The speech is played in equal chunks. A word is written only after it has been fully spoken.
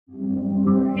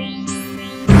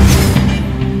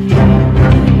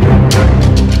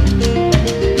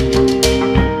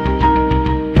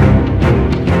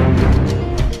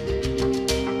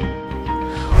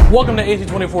Welcome to AC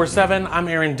 24/7. I'm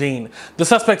Aaron Dean. The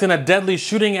suspect in a deadly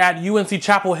shooting at UNC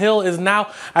Chapel Hill is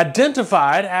now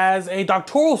identified as a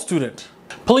doctoral student.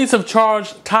 Police have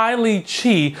charged Tai Lee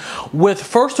Chi with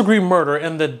first-degree murder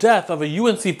in the death of a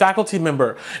UNC faculty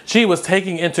member. Chi was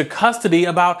taken into custody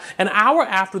about an hour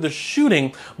after the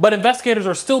shooting, but investigators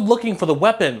are still looking for the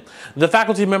weapon. The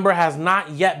faculty member has not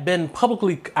yet been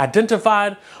publicly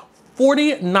identified.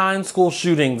 49 school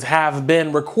shootings have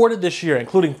been recorded this year,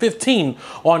 including 15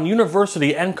 on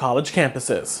university and college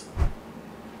campuses.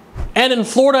 And in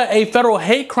Florida, a federal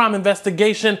hate crime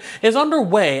investigation is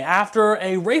underway after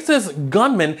a racist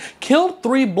gunman killed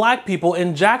 3 black people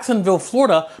in Jacksonville,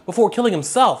 Florida, before killing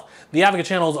himself. The Advocate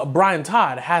Channel's Brian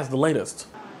Todd has the latest.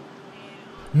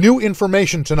 New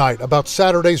information tonight about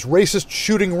Saturday's racist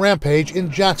shooting rampage in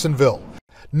Jacksonville.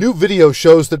 New video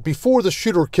shows that before the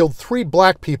shooter killed 3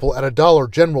 black people at a Dollar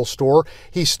General store,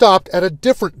 he stopped at a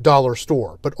different dollar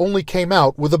store, but only came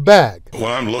out with a bag.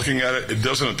 When I'm looking at it, it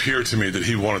doesn't appear to me that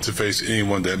he wanted to face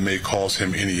anyone that may cause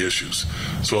him any issues.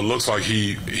 So it looks like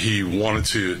he wanted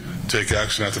to take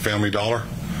action at the Family Dollar.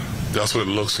 That's what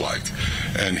it looks like.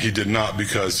 And he did not,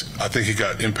 because I think he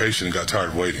got impatient and got tired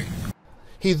of waiting.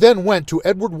 He then went to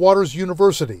Edward Waters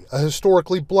University, a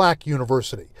historically black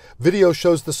university. Video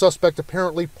shows the suspect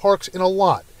apparently parks in a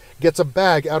lot, gets a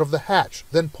bag out of the hatch,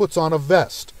 then puts on a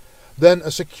vest. Then a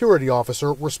security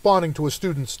officer responding to a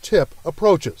student's tip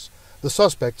approaches. The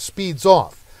suspect speeds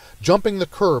off, jumping the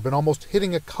curb and almost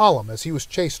hitting a column as he was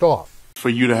chased off. For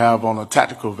you to have on a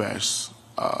tactical vest,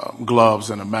 gloves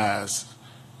and a mask,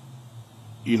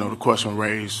 the question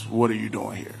raised, what are you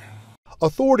doing here?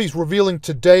 Authorities revealing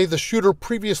today the shooter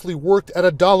previously worked at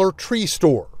a Dollar Tree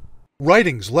store.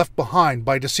 Writings left behind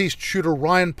by deceased shooter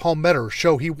Ryan Palmetter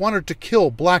show he wanted to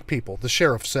kill black people, the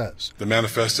sheriff says. The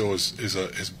manifesto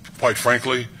is quite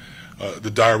frankly, the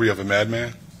diary of a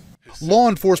madman. Law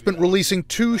enforcement releasing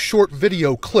 2 short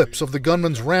video clips of the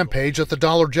gunman's rampage at the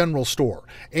Dollar General store,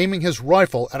 aiming his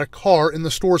rifle at a car in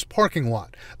the store's parking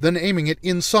lot, then aiming it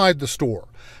inside the store.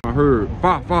 I heard,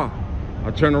 "Fa, fa." I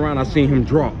turned around, I seen him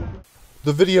drop.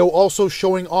 The video also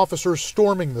showing officers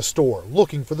storming the store,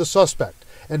 looking for the suspect,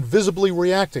 and visibly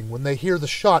reacting when they hear the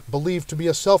shot believed to be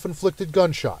a self-inflicted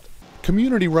gunshot.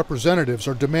 Community representatives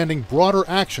are demanding broader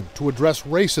action to address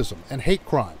racism and hate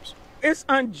crimes. It's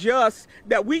unjust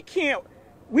that we can't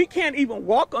even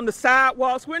walk on the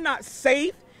sidewalks. We're not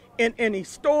safe in any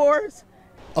stores.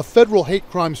 A federal hate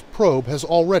crimes probe has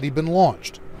already been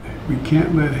launched. We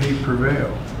can't let hate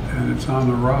prevail, and it's on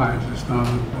the rise. It's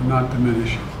not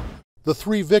diminishing. The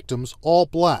 3 victims, all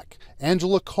black: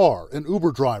 Angela Carr, an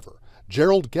Uber driver,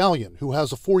 Gerald Gallion, who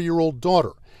has a 4-year-old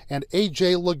daughter, and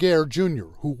A.J. Laguerre Jr.,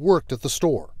 who worked at the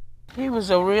store. He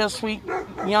was a real sweet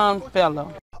young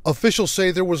fellow. Officials say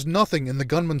there was nothing in the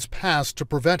gunman's past to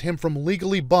prevent him from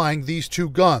legally buying these 2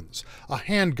 guns, a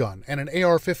handgun and an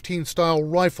AR-15 style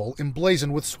rifle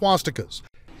emblazoned with swastikas,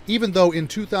 even though in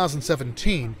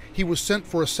 2017 he was sent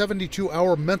for a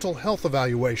 72-hour mental health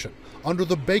evaluation under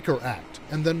the Baker Act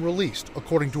and then released,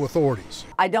 according to authorities.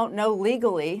 I don't know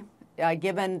legally,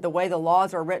 given the way the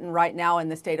laws are written right now in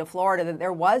the state of Florida, that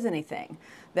there was anything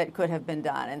that could have been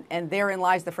done, and therein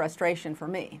lies the frustration for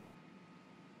me.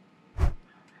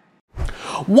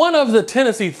 One of the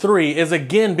Tennessee 3 is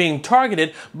again being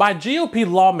targeted by GOP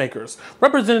lawmakers.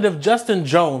 Representative Justin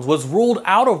Jones was ruled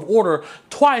out of order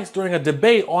twice during a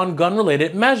debate on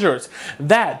gun-related measures.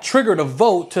 That triggered a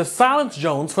vote to silence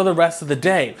Jones for the rest of the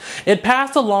day. It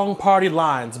passed along party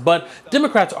lines, but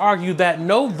Democrats argue that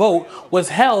no vote was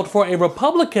held for a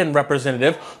Republican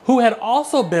representative who had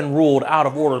also been ruled out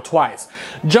of order twice.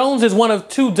 Jones is one of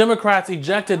 2 Democrats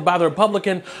ejected by the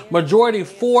Republican majority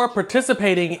for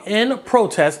participating in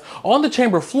protests on the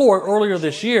chamber floor earlier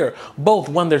this year. Both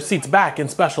won their seats back in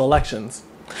special elections.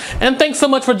 And thanks so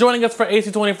much for joining us for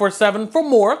AC 24/7. For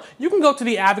more, you can go to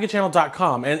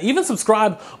theadvocatechannel.com and even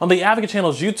subscribe on the Advocate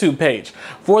Channel's YouTube page.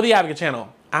 For the Advocate Channel,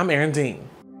 I'm Aaron Dean.